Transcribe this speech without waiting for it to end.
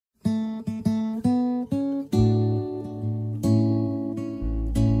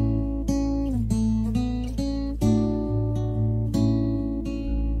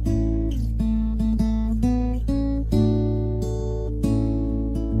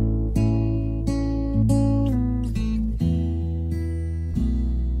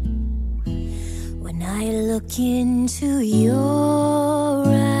look into your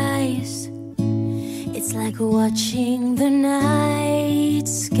eyes, it's like watching the night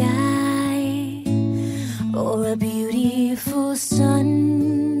sky or a beautiful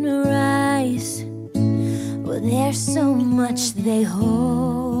sunrise. Well, there's so much they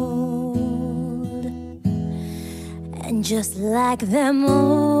hold, and just like them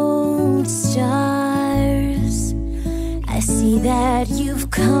old stars, I see that you've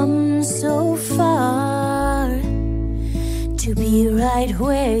come so far to be right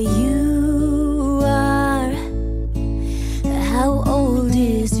where you are. How old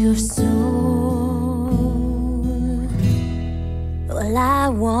is your soul? Well, I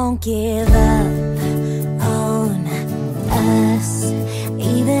won't give up on us,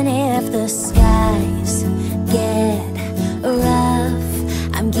 even if the skies get rough.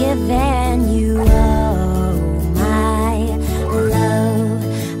 I'm giving you all my love.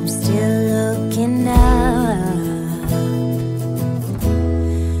 I'm still looking up,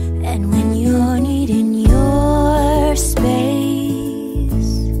 and when you're needing your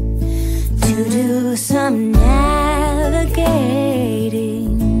space to do some navigating,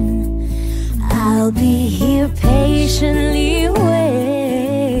 I'll be here patiently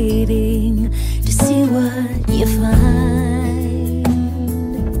waiting to see what you find.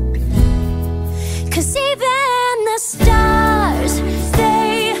 'Cause even the stars,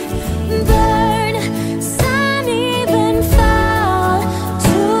 they burn. Some even fall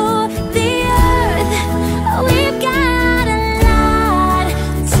to the earth. We've got a lot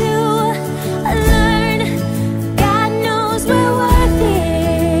to learn. God knows we're worth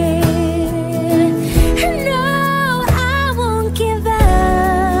it. No, I won't give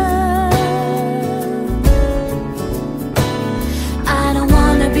up. I don't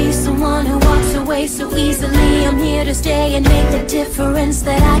wanna be someone who walks away so easily. I'm here to stay and make the difference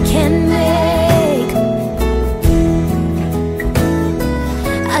that I can make.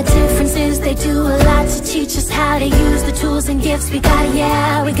 Our differences, they do a lot to teach us how to use the tools and gifts we got.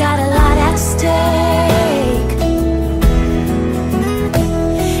 Yeah, we got a lot at stake.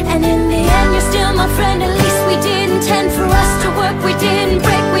 And in the end, you're still my friend. At least we didn't intend for us to work. We didn't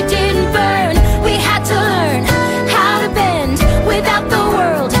break, we didn't burn. We had to learn how to bend without the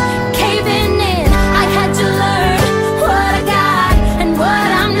world caving in. I had to learn what I got and what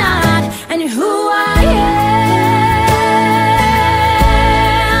I'm not, and who I am.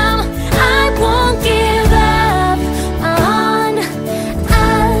 I won't give up on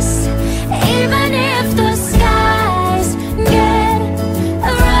us, even if the skies get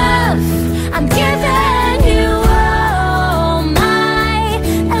rough. I'm giving you all my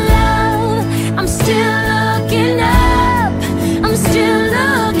love. I'm still looking up. I'm still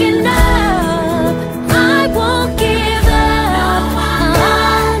looking up. I won't give up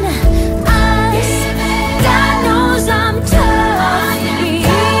on us. God knows I'm tough.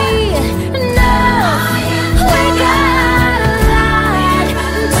 No, we got a lot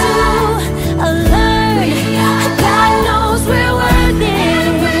to learn. God knows we're worth it.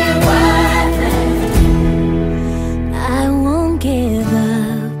 I won't give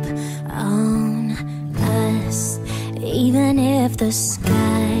up on us, even if the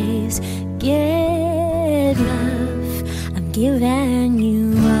skies get rough. I'm giving you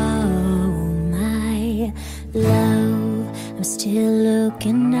all my love. I'm still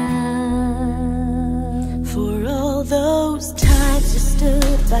looking up. For all those times you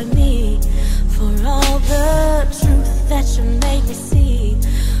stood by me, for all the truth that you made me see,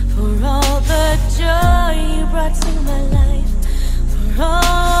 for all the joy you brought to my life, for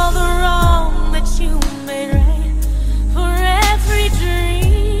all the wrong that you made right, for every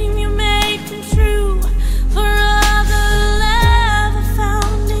dream you made come true, for all the love I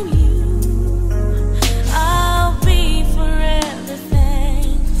found in you. I'll be forever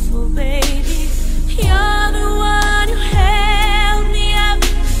thankful, baby. You're the one who held me up,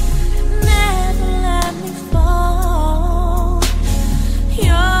 never let me fall.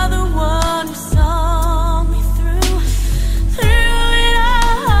 You're the one who saw me through it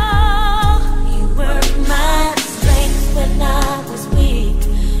all. You were my strength when I was weak.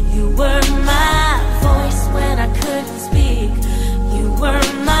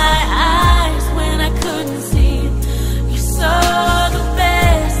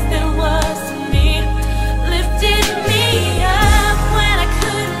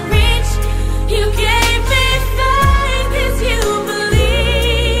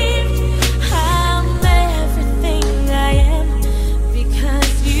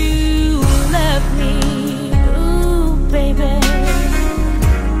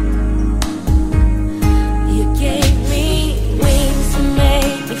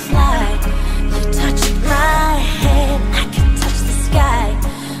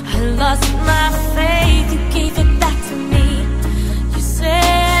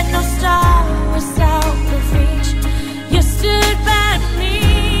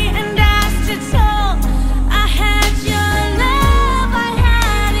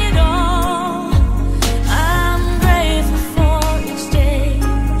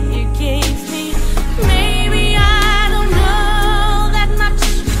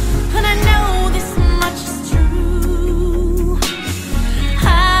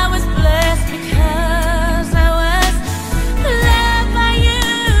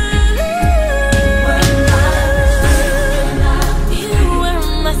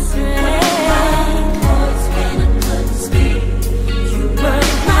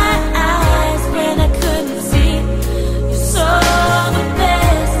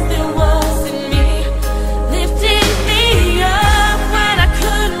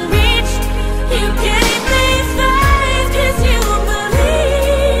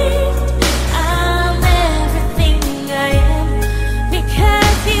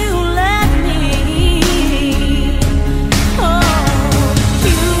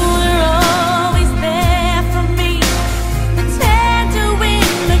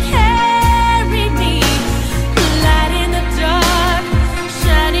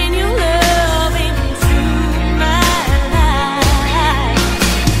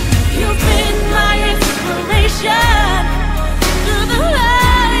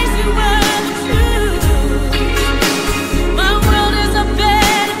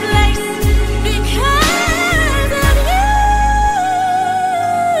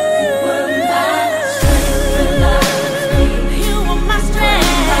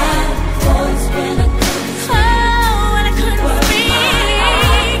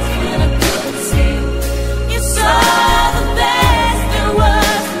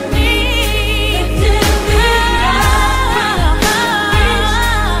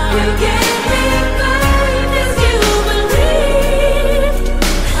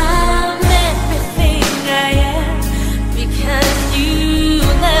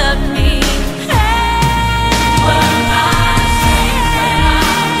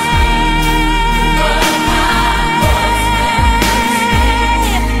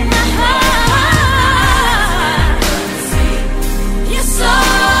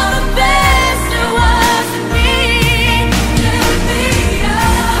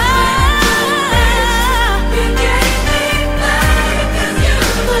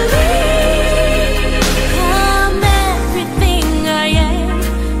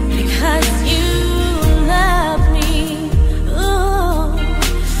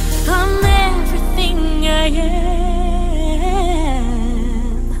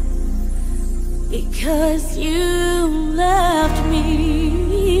 'cause you left me.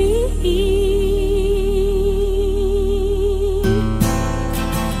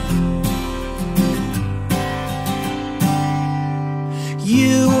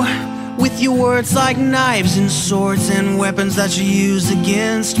 You, with your words like knives and swords and weapons that you use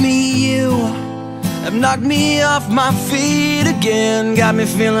against me. You have knocked me off my feet again, got me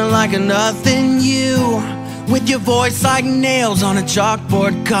feeling like a nothing. You, with your voice like nails on a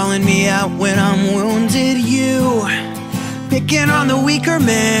chalkboard, calling me out when I'm wounded. You, picking on the weaker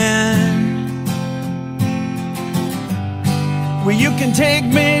man. Well, you can take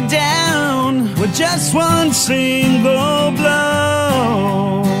me down with just one single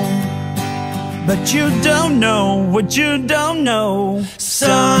blow, but you don't know what you don't know.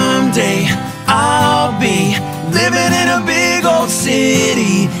 Someday I'll be living in a big old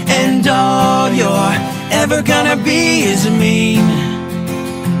city, and all you're ever gonna be is mean.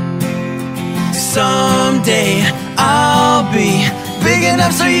 Someday I'll be big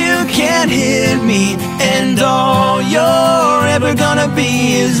enough so you can't hit me, and all you're ever gonna be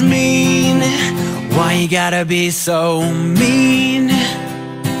is mean. Why you gotta be so mean?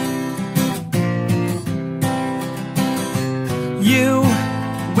 You,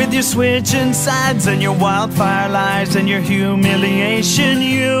 with your switching sides and your wildfire lies and your humiliation.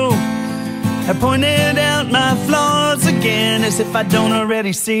 You have pointed out my flaws again, as if I don't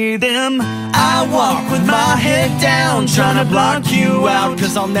already see them. I walk with my head down, trying to block you out,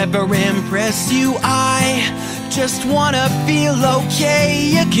 'cause I'll never impress you. I just wanna feel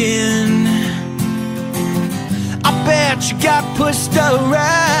okay again. I bet you got pushed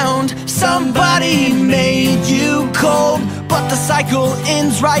around, somebody made you cold, but the cycle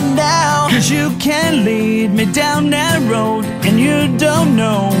ends right now. 'Cause you can't lead me down that road, and you don't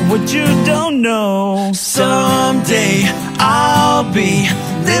know what you don't know. Someday I'll be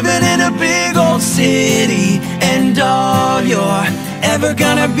living in a big old city, and all you're ever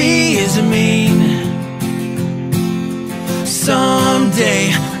gonna be is mean.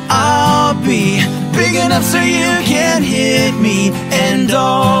 Someday I'll be big enough so you can't hit me, and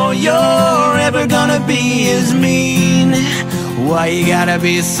all you're ever gonna be is mean. Why you gotta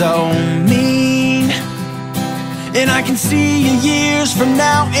be so mean? And I can see you years from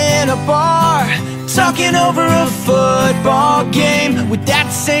now in a bar, talking over a football game with that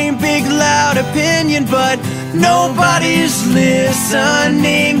same big loud opinion, but nobody's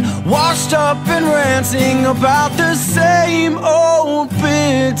listening, washed up and ranting about the same old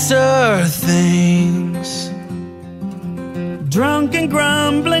bitter things. Drunk and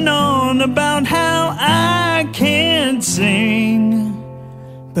grumbling on about how I can't sing,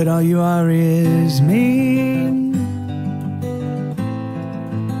 but all you are is mean.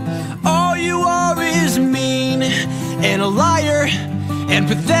 All you are is mean, and a liar, and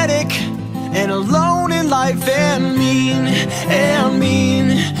pathetic, and alone in life, and mean, and mean,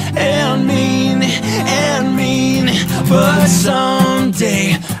 and mean, and mean. But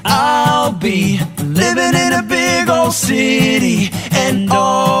someday I'll be living in a big old city, and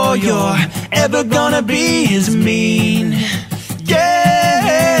all you're ever gonna be is mean.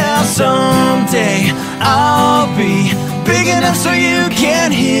 Yeah, someday I'll be big enough so you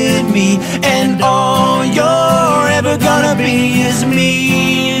can't hit me, and all you're ever gonna be is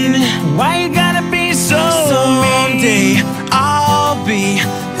mean. Why you gotta be so Someday mean? I'll be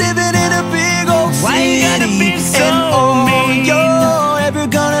living in a big old city, Why you gotta be so and all mean? you're ever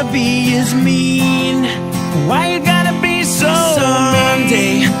gonna be is mean. Why you gotta be so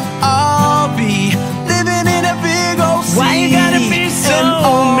Someday mean? I'll be living in a big old city, Why you gotta be so and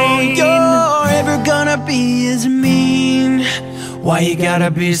all mean? you're ever gonna be is mean. Why you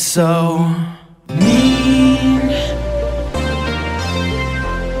gotta be so mean?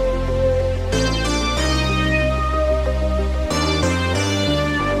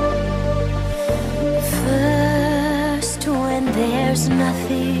 First, when there's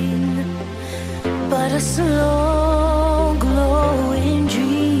nothing but a slow glowing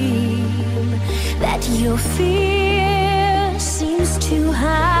dream that your fear seems to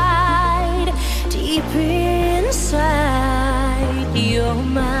hide deep inside your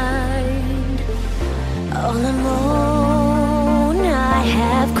mind. All alone I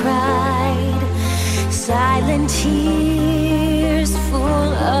have cried silent tears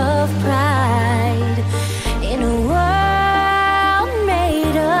full of pride.